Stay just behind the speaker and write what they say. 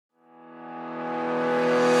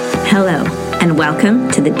Hello, and welcome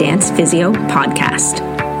to the Dance Physio Podcast,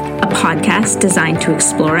 a podcast designed to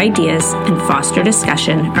explore ideas and foster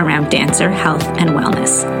discussion around dancer health and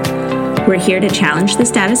wellness. We're here to challenge the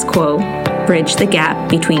status quo, bridge the gap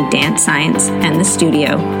between dance science and the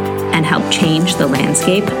studio, and help change the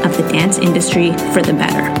landscape of the dance industry for the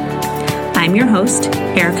better. I'm your host,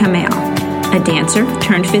 Erica Mayall, a dancer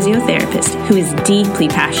turned physiotherapist who is deeply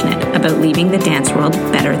passionate about leaving the dance world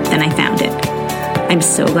better than I found it. I'm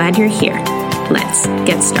so glad you're here. Let's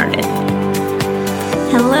get started.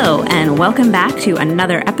 Hello, and welcome back to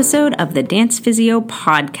another episode of the Dance Physio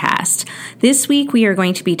Podcast. This week, we are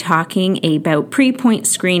going to be talking about pre-pointe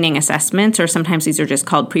screening assessments, or sometimes these are just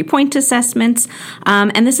called pre-pointe assessments.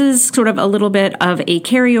 And this is sort of a little bit of a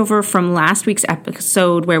carryover from last week's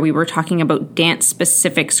episode where we were talking about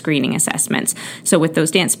dance-specific screening assessments. So with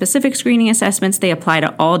those dance-specific screening assessments, they apply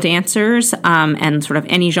to all dancers and sort of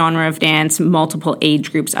any genre of dance, multiple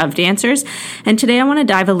age groups of dancers. And today, I want to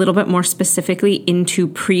dive a little bit more specifically into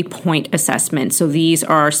pre-pointe assessment. So these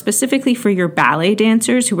are specifically for your ballet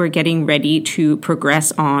dancers who are getting ready to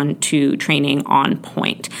progress on to training on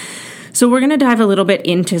pointe. So we're going to dive a little bit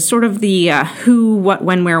into sort of the who, what,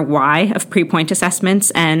 when, where, why of pre-pointe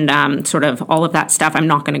assessments and sort of all of that stuff. I'm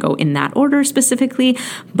not going to go in that order specifically,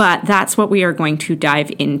 but that's what we are going to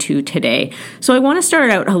dive into today. So I want to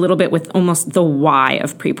start out a little bit with almost the why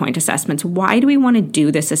of pre-pointe assessments. Why do we want to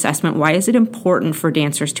do this assessment? Why is it important for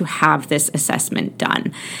dancers to have this assessment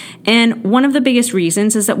done? And one of the biggest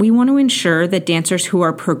reasons is that we want to ensure that dancers who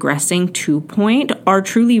are progressing to pointe are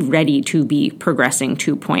truly ready to be progressing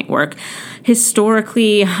to pointe work.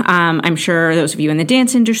 Historically, I'm sure those of you in the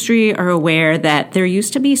dance industry are aware that there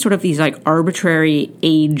used to be sort of these like arbitrary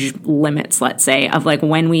age limits, let's say, of like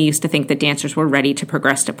when we used to think that dancers were ready to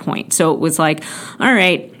progress to pointe. So it was like, all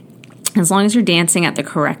right, as long as you're dancing at the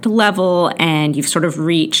correct level and you've sort of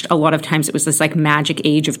reached, a lot of times it was this like magic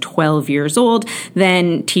age of 12 years old,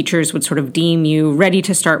 then teachers would sort of deem you ready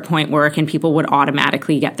to start pointe work and people would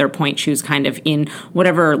automatically get their pointe shoes kind of in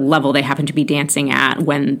whatever level they happened to be dancing at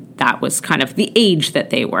when that was kind of the age that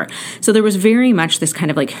they were. So there was very much this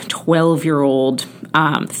kind of like 12-year-old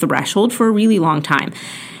threshold for a really long time.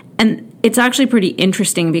 And it's actually pretty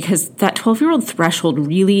interesting because that 12-year-old threshold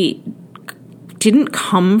really didn't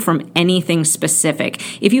come from anything specific.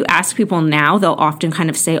 If you ask people now, they'll often kind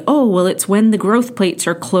of say, oh, well, it's when the growth plates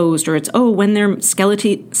are closed, or it's, oh, when they're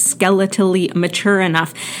skeletally mature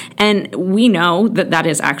enough. And we know that that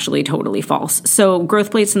is actually totally false. So growth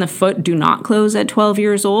plates in the foot do not close at 12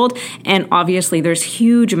 years old. And obviously there's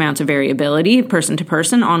huge amounts of variability person to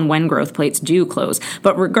person on when growth plates do close.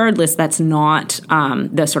 But regardless, that's not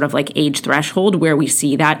the sort of like age threshold where we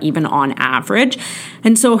see that even on average.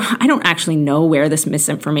 And so I don't actually know where this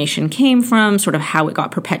misinformation came from, sort of how it got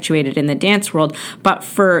perpetuated in the dance world. But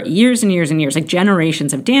for years and years and years, like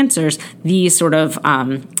generations of dancers, these sort of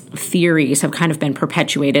theories have kind of been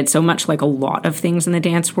perpetuated. So much like a lot of things in the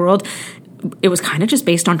dance world, it was kind of just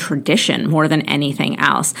based on tradition more than anything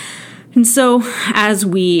else. And so as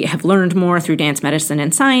we have learned more through dance medicine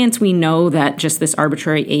and science, we know that just this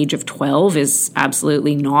arbitrary age of 12 is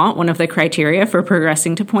absolutely not one of the criteria for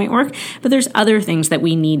progressing to pointe work, but there's other things that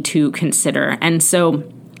we need to consider. And so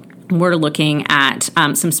we're looking at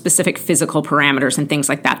some specific physical parameters and things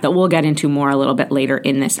like that we'll get into more a little bit later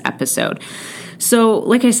in this episode. So,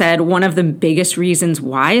 like I said, one of the biggest reasons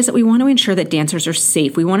why is that we want to ensure that dancers are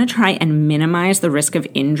safe. We want to try and minimize the risk of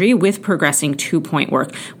injury with progressing to pointe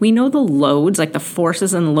work. We know the loads, like the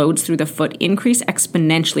forces and loads through the foot, increase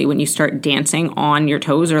exponentially when you start dancing on your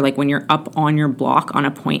toes or like when you're up on your block on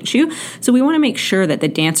a pointe shoe. So we want to make sure that the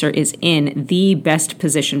dancer is in the best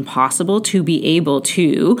position possible to be able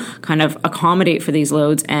to kind of accommodate for these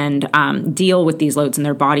loads and deal with these loads in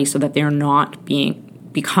their body so that they're not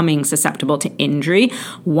becoming susceptible to injury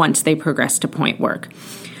once they progress to pointe work.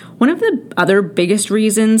 One of the other biggest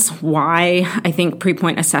reasons why I think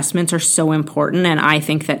pre-pointe assessments are so important, and I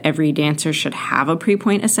think that every dancer should have a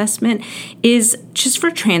pre-pointe assessment, is just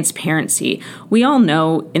for transparency. We all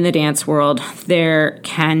know in the dance world there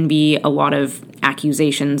can be a lot of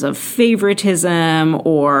accusations of favoritism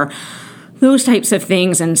or those types of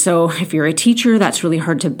things. And so if you're a teacher, that's really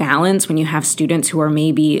hard to balance when you have students who are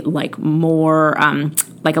maybe like more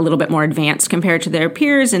like a little bit more advanced compared to their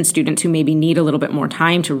peers, and students who maybe need a little bit more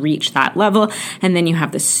time to reach that level. And then you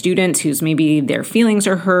have the students whose maybe their feelings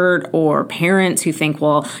are hurt, or parents who think,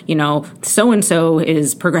 well, you know, so-and-so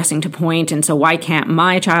is progressing to pointe, and so why can't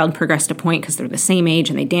my child progress to pointe because they're the same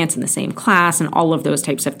age and they dance in the same class and all of those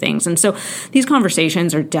types of things. And so these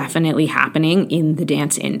conversations are definitely happening in the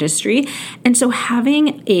dance industry. And so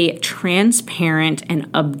having a transparent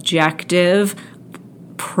and objective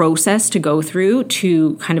process to go through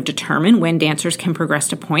to kind of determine when dancers can progress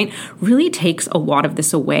to point really takes a lot of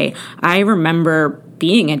this away. I remember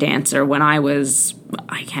being a dancer when I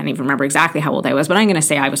can't even remember exactly how old I was, but I'm going to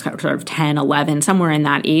say I was sort of 10, 11, somewhere in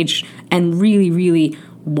that age, and really, really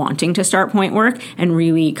wanting to start point work and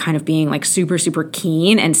really kind of being like super, super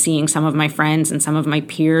keen and seeing some of my friends and some of my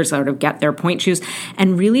peers sort of get their point shoes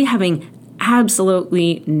and really having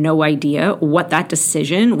absolutely no idea what that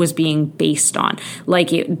decision was being based on.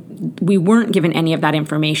 We weren't given any of that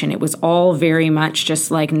information. It was all very much just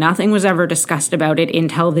like nothing was ever discussed about it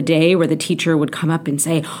until the day where the teacher would come up and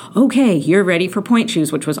say, okay, you're ready for point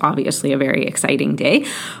shoes, which was obviously a very exciting day.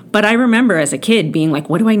 But I remember as a kid being like,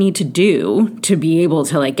 what do I need to do to be able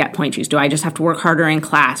to like get point shoes? Do I just have to work harder in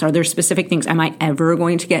class? Are there specific things? Am I ever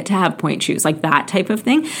going to get to have point shoes? Like that type of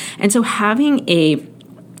thing. And so having a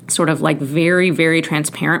sort of like very, very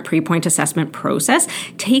transparent pre-point assessment process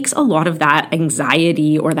takes a lot of that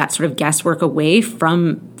anxiety or that sort of guesswork away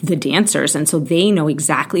from the dancers. And so they know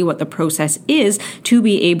exactly what the process is to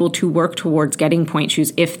be able to work towards getting point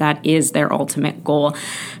shoes if that is their ultimate goal.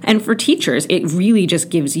 And for teachers, it really just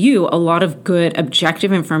gives you a lot of good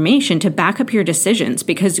objective information to back up your decisions,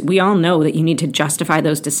 because we all know that you need to justify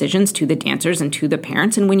those decisions to the dancers and to the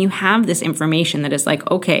parents. And when you have this information that is like,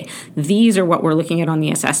 okay, these are what we're looking at on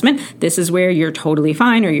the assessment, this is where you're totally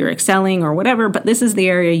fine or you're excelling or whatever, but this is the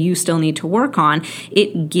area you still need to work on.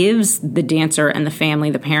 It gives the dancer and the family,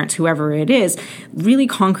 the parents, whoever it is, really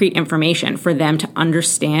concrete information for them to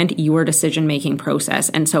understand your decision-making process.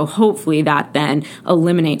 And so hopefully that then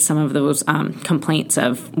eliminates some of those complaints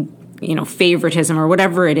of, favoritism or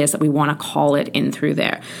whatever it is that we want to call it in through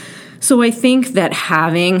there. So I think that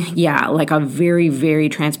having, like a very, very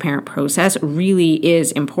transparent process really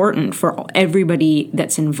is important for everybody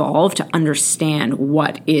that's involved to understand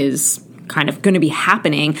what is kind of going to be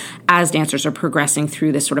happening as dancers are progressing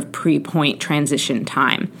through this sort of pre-point transition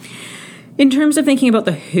time. In terms of thinking about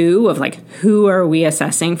the who of like, who are we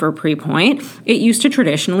assessing for pre-point, it used to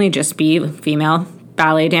traditionally just be female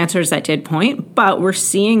ballet dancers that did point, but we're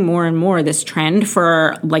seeing more and more this trend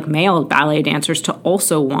for like male ballet dancers to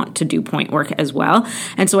also want to do point work as well.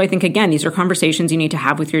 And so I think, again, these are conversations you need to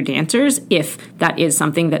have with your dancers if that is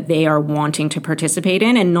something that they are wanting to participate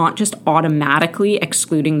in, and not just automatically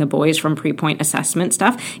excluding the boys from pre-point assessment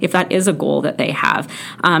stuff if that is a goal that they have.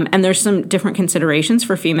 And there's some different considerations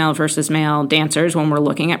for female versus male dancers when we're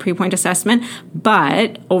looking at pre-point assessment.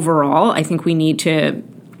 But overall, I think we need to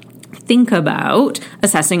think about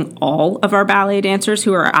assessing all of our ballet dancers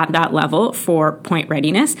who are at that level for point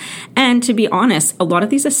readiness. And to be honest, a lot of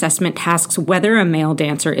these assessment tasks, whether a male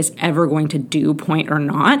dancer is ever going to do point or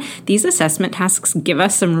not, these assessment tasks give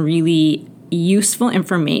us some really useful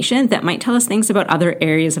information that might tell us things about other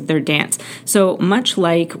areas of their dance. So much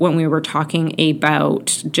like when we were talking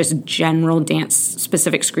about just general dance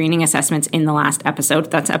specific screening assessments in the last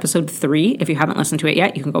episode, that's episode 3. If you haven't listened to it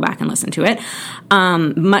yet, you can go back and listen to it.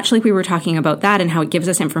 Much like we were talking about that and how it gives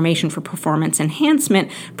us information for performance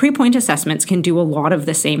enhancement, pre-point assessments can do a lot of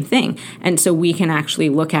the same thing. And so we can actually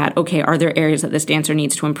look at, okay, are there areas that this dancer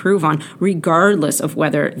needs to improve on, regardless of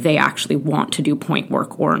whether they actually want to do point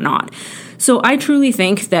work or not. So I truly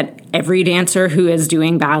think that every dancer who is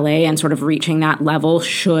doing ballet and sort of reaching that level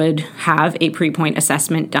should have a pre-point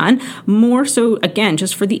assessment done. More so, again,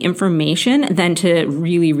 just for the information than to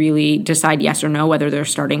really, really decide yes or no whether they're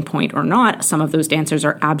starting point or not. Some of those dancers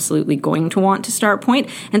are absolutely going to want to start point,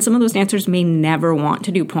 and some of those dancers may never want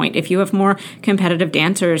to do point. If you have more competitive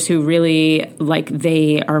dancers who really, like,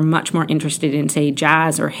 they are much more interested in, say,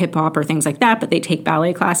 jazz or hip hop or things like that, but they take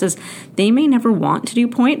ballet classes, they may never want to do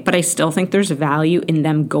point, but I still think there's value in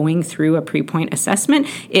them going through a pre-point assessment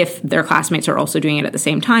if their classmates are also doing it at the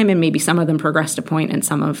same time, and maybe some of them progress to point and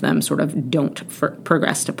some of them sort of don't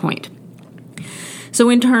progress to point. So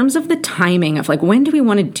in terms of the timing of like, when do we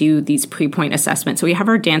want to do these pre-point assessments? So we have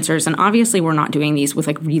our dancers, and obviously we're not doing these with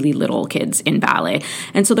like really little kids in ballet.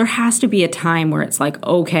 And so there has to be a time where it's like,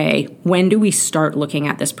 okay, when do we start looking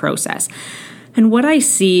at this process? And what I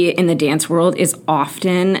see in the dance world is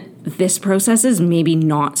often this process is maybe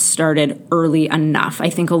not started early enough.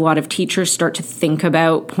 I think a lot of teachers start to think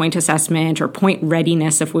about point assessment or point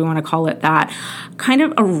readiness, if we want to call it that, kind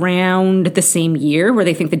of around the same year where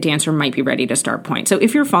they think the dancer might be ready to start point. So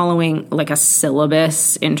if you're following like a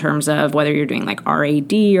syllabus in terms of whether you're doing like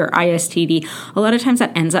RAD or ISTD, a lot of times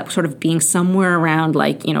that ends up sort of being somewhere around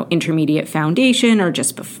like, intermediate foundation or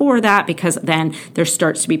just before that, because then there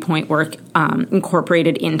starts to be point work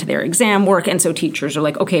incorporated into their exam work. And so teachers are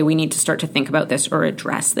like, okay, we need to start to think about this or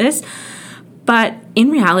address this. But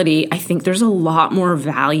in reality, I think there's a lot more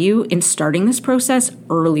value in starting this process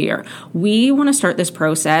earlier. We want to start this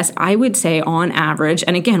process, I would say on average,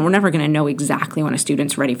 and again, we're never going to know exactly when a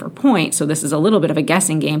student's ready for point, so this is a little bit of a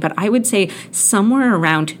guessing game, but I would say somewhere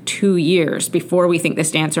around 2 years before we think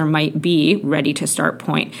this dancer might be ready to start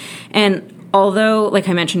point. And although, like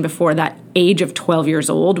I mentioned before, that age of 12 years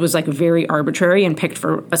old was like very arbitrary and picked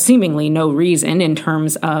for a seemingly no reason in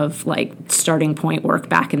terms of like starting point work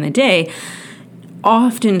back in the day,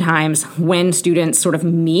 oftentimes when students sort of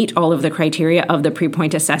meet all of the criteria of the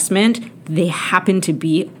pre-point assessment, they happen to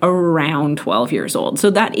be around 12 years old.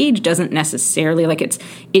 So that age doesn't necessarily,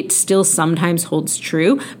 it still sometimes holds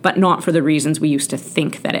true, but not for the reasons we used to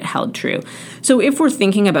think that it held true. So if we're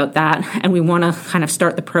thinking about that and we want to kind of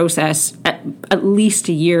start the process at least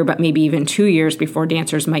a year, but maybe even 2 years before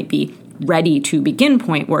dancers might be ready to begin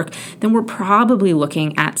point work, then we're probably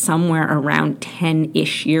looking at somewhere around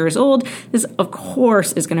 10-ish years old. This, of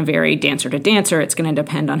course, is going to vary dancer to dancer. It's going to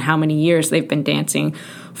depend on how many years they've been dancing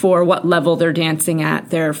for, what level they're dancing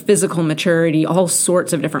at, their physical maturity, all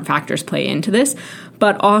sorts of different factors play into this.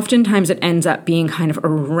 But oftentimes it ends up being kind of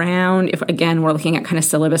around, if again, we're looking at kind of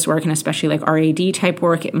syllabus work and especially like RAD type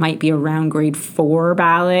work, it might be around grade 4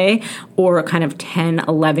 ballet or kind of 10,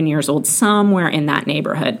 11 years old, somewhere in that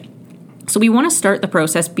neighborhood. So we want to start the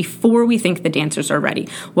process before we think the dancers are ready.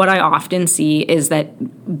 What I often see is that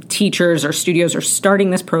teachers or studios are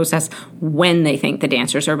starting this process when they think the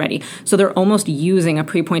dancers are ready. So they're almost using a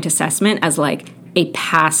pre-point assessment as like a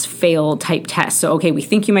pass-fail type test. So, okay, we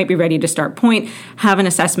think you might be ready to start point, have an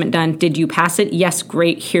assessment done. Did you pass it? Yes,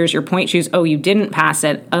 great. Here's your point shoes. Oh, you didn't pass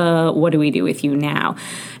it. What do we do with you now?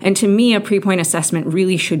 And to me, a pre-point assessment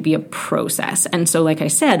really should be a process. And so, like I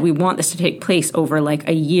said, we want this to take place over like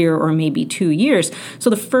a year or maybe 2 years. So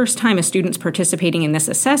the first time a student's participating in this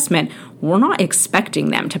assessment, we're not expecting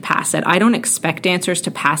them to pass it. I don't expect dancers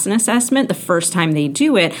to pass an assessment the first time they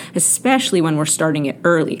do it, especially when we're starting it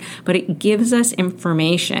early. But it gives us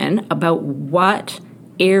information about what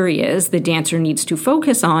areas the dancer needs to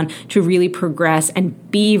focus on to really progress and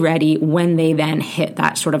be ready when they then hit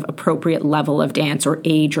that sort of appropriate level of dance or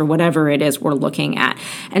age or whatever it is we're looking at.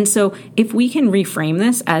 And so if we can reframe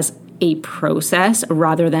this as a process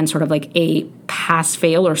rather than sort of like a pass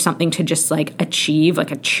fail or something to just like achieve like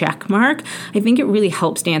a check mark, I think it really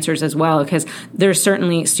helps dancers as well, because there's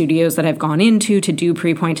certainly studios that I've gone into to do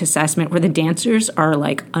pre-point assessment where the dancers are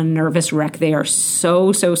like a nervous wreck. They are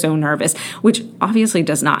so nervous, which obviously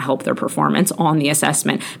does not help their performance on the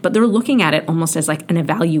assessment, but they're looking at it almost as like an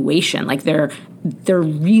evaluation. Like they're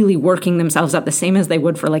really working themselves up the same as they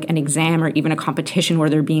would for like an exam or even a competition where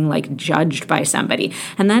they're being like judged by somebody.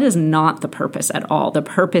 And that is not the purpose at all. The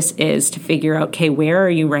purpose is to figure out, okay, where are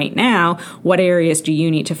you right now? What areas do you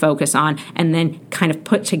need to focus on? And then kind of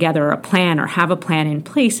put together a plan or have a plan in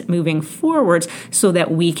place moving forwards so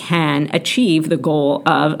that we can achieve the goal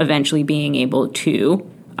of eventually being able to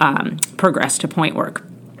progress to point work.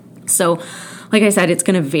 So like I said, it's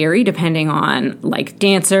going to vary depending on like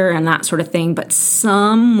dancer and that sort of thing, but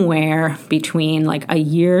somewhere between like a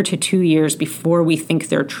year to 2 years before we think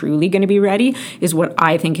they're truly going to be ready is what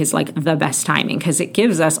I think is like the best timing, because it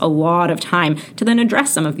gives us a lot of time to then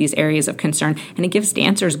address some of these areas of concern, and it gives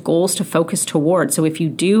dancers goals to focus toward. So if you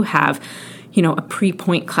do have a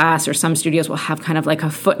pre-point class, or some studios will have kind of like a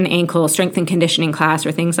foot and ankle strength and conditioning class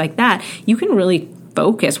or things like that, you can really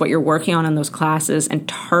focus what you're working on in those classes and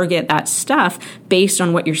target that stuff based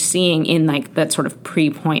on what you're seeing in like that sort of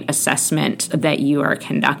pre-point assessment that you are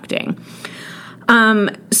conducting.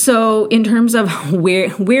 So in terms of where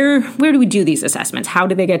do we do these assessments? How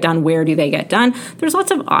do they get done? Where do they get done? There's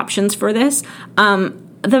lots of options for this.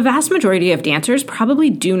 The vast majority of dancers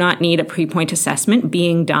probably do not need a pre-point assessment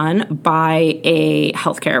being done by a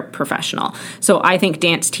healthcare professional. So I think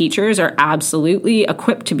dance teachers are absolutely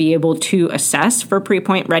equipped to be able to assess for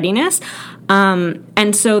pre-point readiness.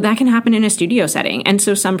 And so that can happen in a studio setting. And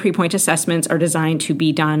so some pre-point assessments are designed to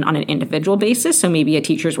be done on an individual basis. So maybe a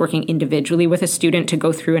teacher is working individually with a student to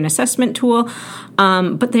go through an assessment tool.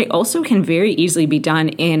 But they also can very easily be done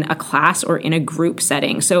in a class or in a group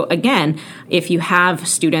setting. So again, if you have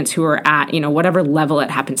students who are at, whatever level it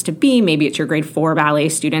happens to be, maybe it's your grade 4 ballet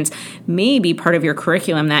students, maybe part of your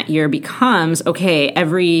curriculum that year becomes, okay,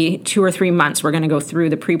 every 2 or 3 months, we're going to go through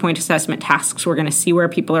the pre-point assessment tasks. We're going to see where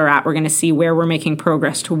people are at. We're going to see where we're making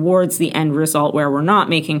progress towards the end result, where we're not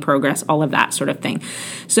making progress, all of that sort of thing.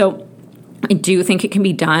 So I do think it can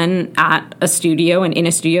be done at a studio and in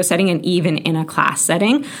a studio setting and even in a class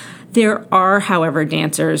setting. There are, however,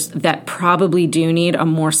 dancers that probably do need a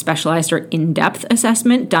more specialized or in-depth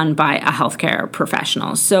assessment done by a healthcare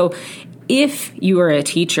professional. So if you are a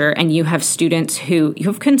teacher and you have students who you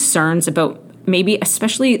have concerns about, maybe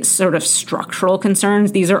especially sort of structural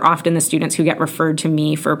concerns, these are often the students who get referred to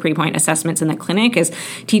me for pre-point assessments in the clinic, as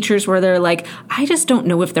teachers where they're like, I just don't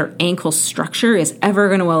know if their ankle structure is ever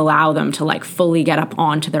going to allow them to like fully get up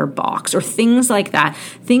onto their box, or things like that.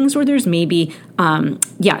 Things where there's maybe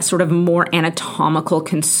sort of more anatomical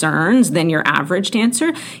concerns than your average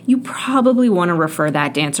dancer. You probably want to refer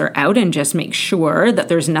that dancer out and just make sure that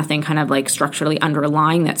there's nothing kind of like structurally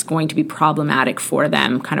underlying that's going to be problematic for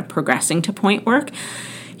them kind of progressing to point work.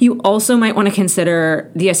 You also might want to consider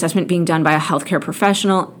the assessment being done by a healthcare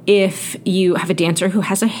professional if you have a dancer who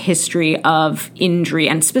has a history of injury,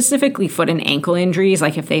 and specifically foot and ankle injuries,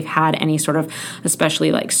 like if they've had any sort of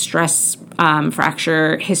especially like stress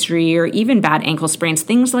fracture history, or even bad ankle sprains,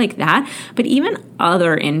 things like that. But even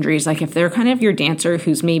other injuries, like if they're kind of your dancer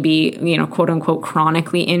who's maybe, quote unquote,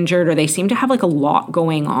 chronically injured, or they seem to have like a lot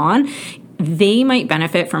going on, they might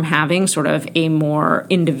benefit from having sort of a more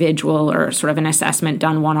individual or sort of an assessment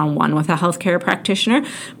done one-on-one with a healthcare practitioner.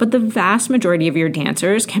 But the vast majority of your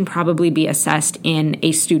dancers can probably be assessed in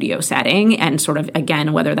a studio setting, and sort of,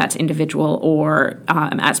 again, whether that's individual or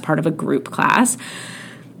as part of a group class.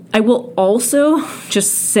 I will also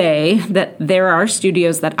just say that there are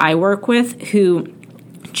studios that I work with who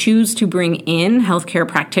choose to bring in healthcare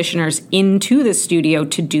practitioners into the studio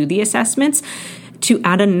to do the assessments, to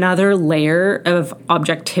add another layer of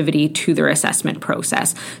objectivity to their assessment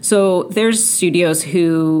process. So there's studios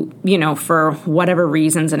who, for whatever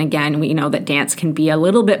reasons, and again, we know that dance can be a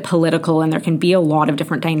little bit political and there can be a lot of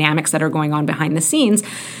different dynamics that are going on behind the scenes.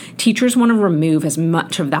 Teachers want to remove as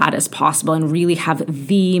much of that as possible and really have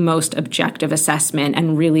the most objective assessment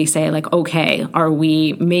and really say like, okay, are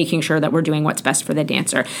we making sure that we're doing what's best for the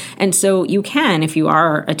dancer? And so you can, if you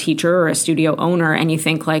are a teacher or a studio owner and you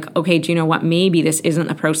think like, okay, do you know what, maybe this isn't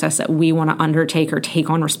the process that we want to undertake or take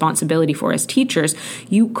on responsibility for as teachers,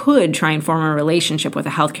 you could try and form a relationship with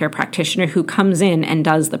a healthcare practitioner who comes in and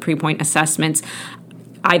does the pre-point assessments,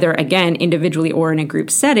 either, again, individually or in a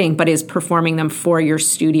group setting, but is performing them for your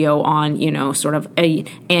studio on, sort of a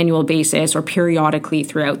annual basis or periodically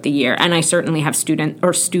throughout the year. And I certainly have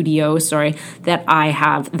studios that I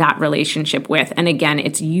have that relationship with. And again,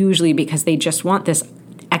 it's usually because they just want this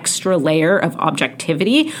extra layer of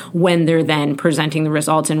objectivity when they're then presenting the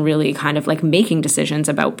results and really kind of like making decisions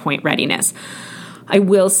about point readiness. I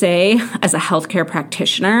will say, as a healthcare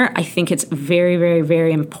practitioner, I think it's very, very,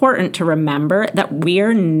 very important to remember that we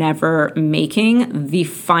are never making the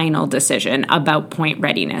final decision about point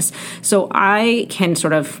readiness. So I can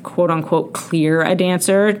sort of, quote unquote, clear a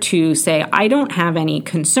dancer to say, I don't have any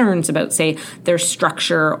concerns about, say, their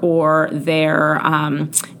structure or their,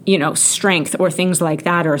 strength or things like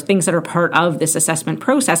that, or things that are part of this assessment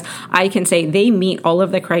process. I can say they meet all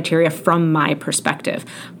of the criteria from my perspective.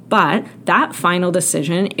 But that final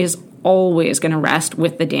decision is always going to rest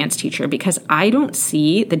with the dance teacher, because I don't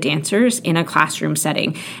see the dancers in a classroom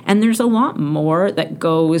setting. And there's a lot more that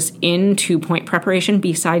goes into point preparation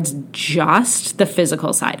besides just the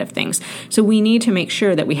physical side of things. So we need to make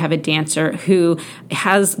sure that we have a dancer who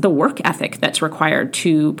has the work ethic that's required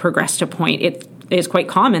to progress to point. It is quite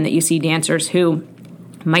common that you see dancers who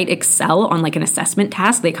might excel on like an assessment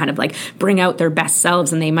task. They kind of like bring out their best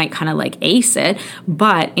selves and they might kind of like ace it.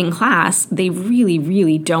 But in class, they really,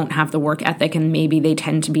 really don't have the work ethic. And maybe they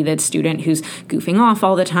tend to be the student who's goofing off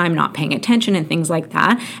all the time, not paying attention and things like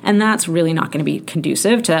that. And that's really not going to be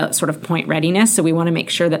conducive to sort of point readiness. So we want to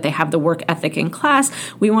make sure that they have the work ethic in class.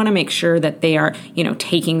 We want to make sure that they are,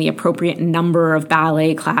 taking the appropriate number of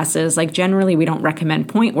ballet classes. Like generally, we don't recommend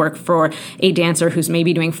point work for a dancer who's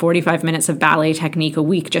maybe doing 45 minutes of ballet technique a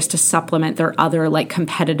week just to supplement their other like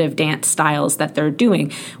competitive dance styles that they're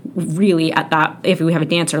doing. Really, at that, if we have a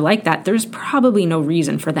dancer like that, there's probably no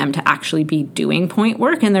reason for them to actually be doing point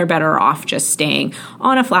work, and they're better off just staying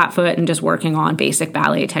on a flat foot and just working on basic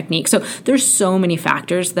ballet technique. So there's so many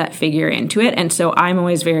factors that figure into it. And so I'm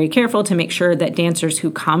always very careful to make sure that dancers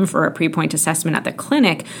who come for a pre-point assessment at the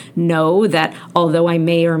clinic know that although I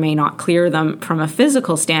may or may not clear them from a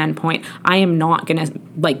physical standpoint, I am not going to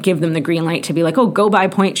like give them the green light to be like, oh, go buy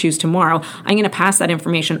point shoes tomorrow. I'm going to pass that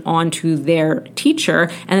information on to their teacher,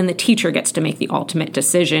 and then the teacher gets to make the ultimate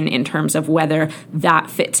decision in terms of whether that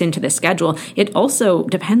fits into the schedule. It also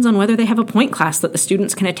depends on whether they have a point class that the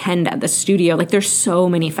students can attend at the studio. Like there's so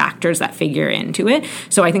many factors that figure into it.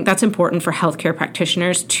 So I think that's important for healthcare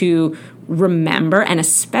practitioners to remember, and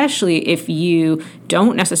especially if you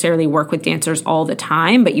don't necessarily work with dancers all the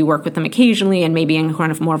time, but you work with them occasionally and maybe in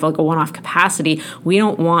kind of more of like a one-off capacity, we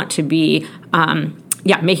don't want to be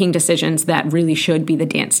making decisions that really should be the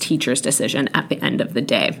dance teacher's decision at the end of the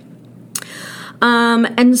day.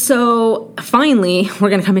 And so finally, we're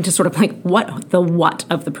going to come into sort of like what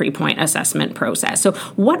of the pre-point assessment process. So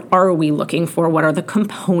what are we looking for? What are the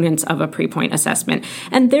components of a pre-point assessment?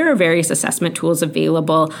 And there are various assessment tools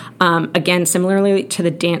available. Again, similarly to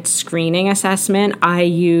the dance screening assessment, I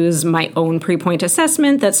use my own pre-point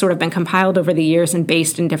assessment that's sort of been compiled over the years and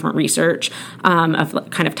based in different research of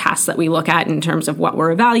kind of tasks that we look at in terms of what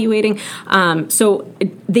we're evaluating. So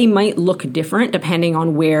they might look different depending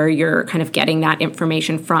on where you're kind of getting that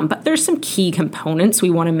information from, but there's some key components we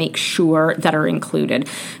want to make sure that are included.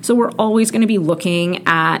 So we're always going to be looking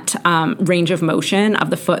at range of motion of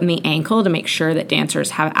the foot and the ankle to make sure that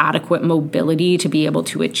dancers have adequate mobility to be able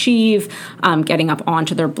to achieve getting up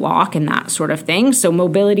onto their block and that sort of thing. So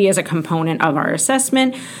mobility is a component of our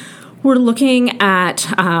assessment. We're looking at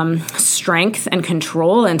strength and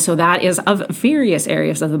control, and so that is of various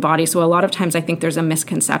areas of the body. So a lot of times I think there's a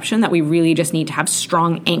misconception that we really just need to have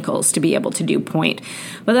strong ankles to be able to do point.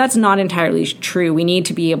 But that's not entirely true. We need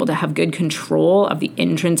to be able to have good control of the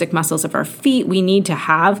intrinsic muscles of our feet. We need to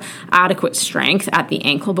have adequate strength at the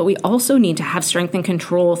ankle, but we also need to have strength and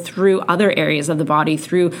control through other areas of the body,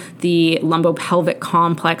 through the lumbopelvic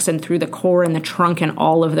complex and through the core and the trunk and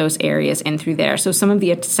all of those areas in through there. So some of the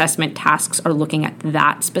assessment tasks are looking at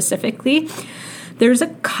that specifically. There's a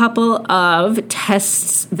couple of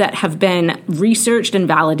tests that have been researched and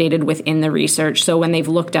validated within the research. So when they've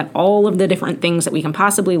looked at all of the different things that we can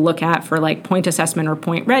possibly look at for like point assessment or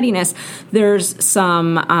point readiness, there's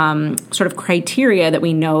some sort of criteria that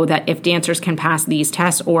we know that if dancers can pass these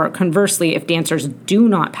tests, or conversely, if dancers do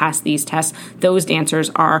not pass these tests, those dancers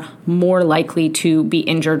are more likely to be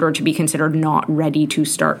injured or to be considered not ready to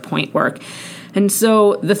start point work. And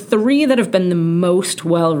so the three that have been the most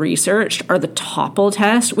well-researched are the topple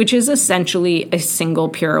test, which is essentially a single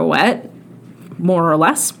pirouette, more or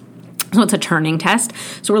less. So it's a turning test.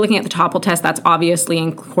 So we're looking at the topple test. That's obviously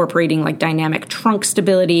incorporating like dynamic trunk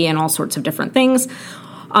stability and all sorts of different things.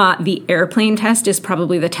 The airplane test is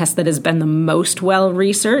probably the test that has been the most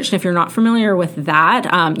well-researched. If you're not familiar with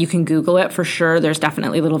that, you can Google it for sure. There's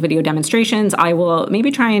definitely little video demonstrations. I will maybe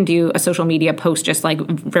try and do a social media post just like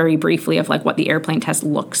very briefly of like what the airplane test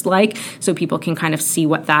looks like so people can kind of see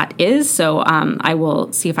what that is. So I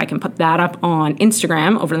will see if I can put that up on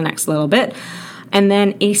Instagram over the next little bit. And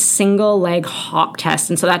then a single leg hop test.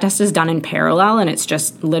 And so that test is done in parallel, and it's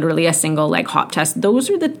just literally a single leg hop test. Those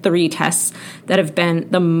are the three tests that have been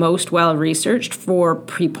the most well researched for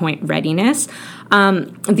pre-point readiness.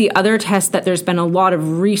 The other test that there's been a lot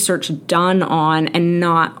of research done on, and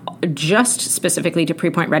not just specifically to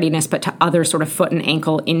pre-point readiness, but to other sort of foot and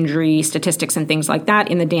ankle injury statistics and things like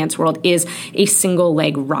that in the dance world, is a single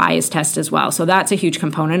leg rise test as well. So that's a huge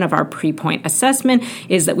component of our pre-point assessment,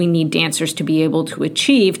 is that we need dancers to be able to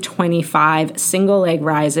achieve 25 single leg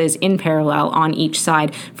rises in parallel on each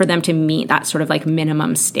side for them to meet that sort of like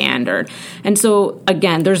minimum standard. And so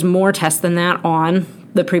again, there's more tests than that on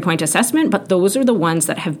the pre-point assessment, but those are the ones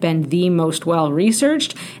that have been the most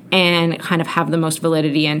well-researched and kind of have the most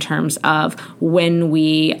validity in terms of when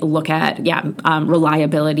we look at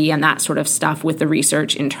reliability and that sort of stuff with the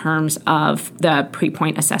research in terms of the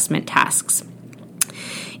pre-point assessment tasks.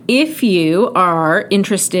 If you are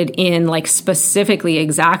interested in like specifically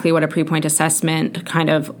exactly what a pre-point assessment kind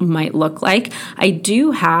of might look like, I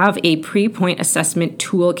do have a pre-point assessment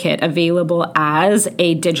toolkit available as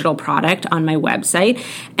a digital product on my website.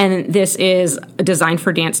 And this is designed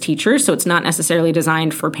for dance teachers. So it's not necessarily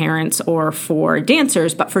designed for parents or for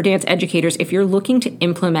dancers, but for dance educators. If you're looking to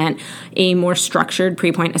implement a more structured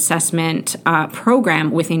pre-point assessment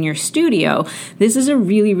program within your studio, this is a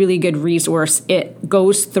really, really good resource. It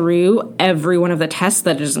goes through every one of the tests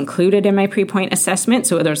that is included in my pre-point assessment.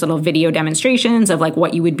 So there's little video demonstrations of like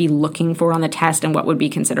what you would be looking for on the test and what would be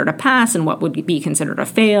considered a pass and what would be considered a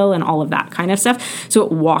fail and all of that kind of stuff. So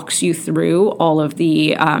it walks you through all of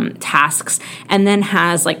the tasks, and then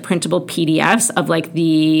has like printable PDFs of like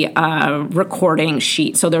the recording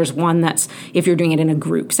sheet. So there's one that's if you're doing it in a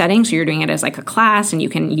group setting, so you're doing it as like a class, and you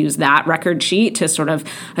can use that record sheet to sort of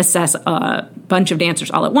assess a bunch of dancers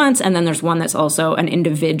all at once. And then there's one that's also an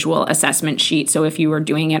individual assessment sheet. So if you were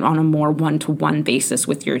doing it on a more one-to-one basis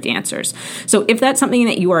with your dancers. So if that's something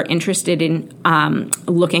that you are interested in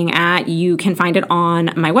looking at, you can find it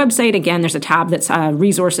on my website. Again, there's a tab that's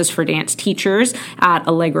resources for dance teachers at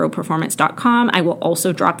allegroperformance.com. I will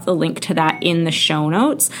also drop the link to that in the show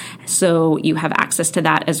notes, so you have access to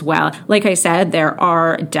that as well. Like I said, there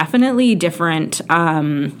are definitely different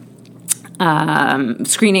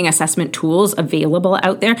screening assessment tools available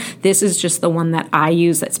out there. This is just the one that I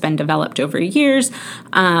use that's been developed over years.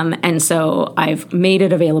 And so I've made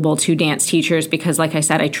it available to dance teachers because, like I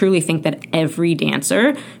said, I truly think that every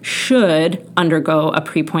dancer should undergo a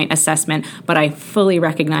pre-pointe assessment, but I fully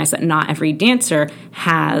recognize that not every dancer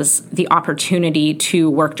has the opportunity to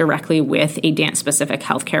work directly with a dance-specific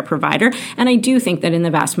healthcare provider. And I do think that in the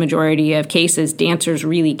vast majority of cases, dancers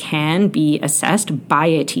really can be assessed by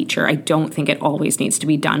a teacher. I don't think it always needs to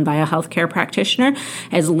be done by a healthcare practitioner,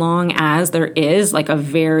 as long as there is like a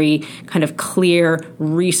very kind of clear,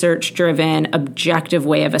 research-driven, objective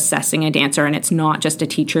way of assessing a dancer. And it's not just a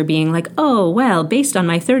teacher being like, oh, well, based on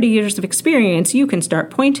my 30 years of experience, you can start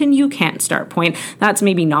point and you can't start point. That's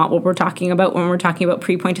maybe not what we're talking about when we're talking about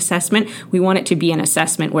pre-pointe assessment. We want it to be an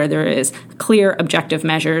assessment where there is clear, objective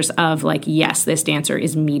measures of like, yes, this dancer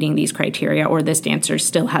is meeting these criteria, or this dancer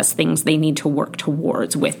still has things they need to work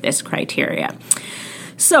towards with this criteria.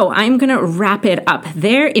 So I'm going to wrap it up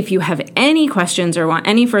there. If you have any questions or want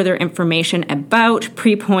any further information about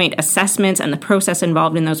pre-pointe assessments and the process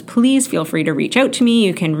involved in those, please feel free to reach out to me.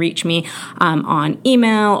 You can reach me on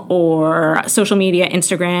email or social media,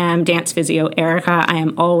 Instagram, Dance Physio Erica. I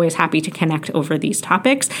am always happy to connect over these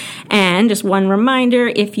topics. And just one reminder,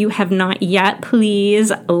 if you have not yet,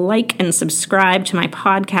 please like and subscribe to my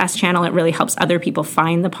podcast channel. It really helps other people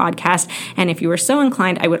find the podcast. And if you are so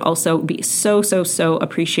inclined, I would also be so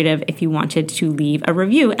appreciative if you wanted to leave a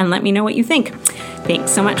review and let me know what you think.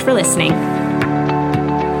 Thanks so much for listening.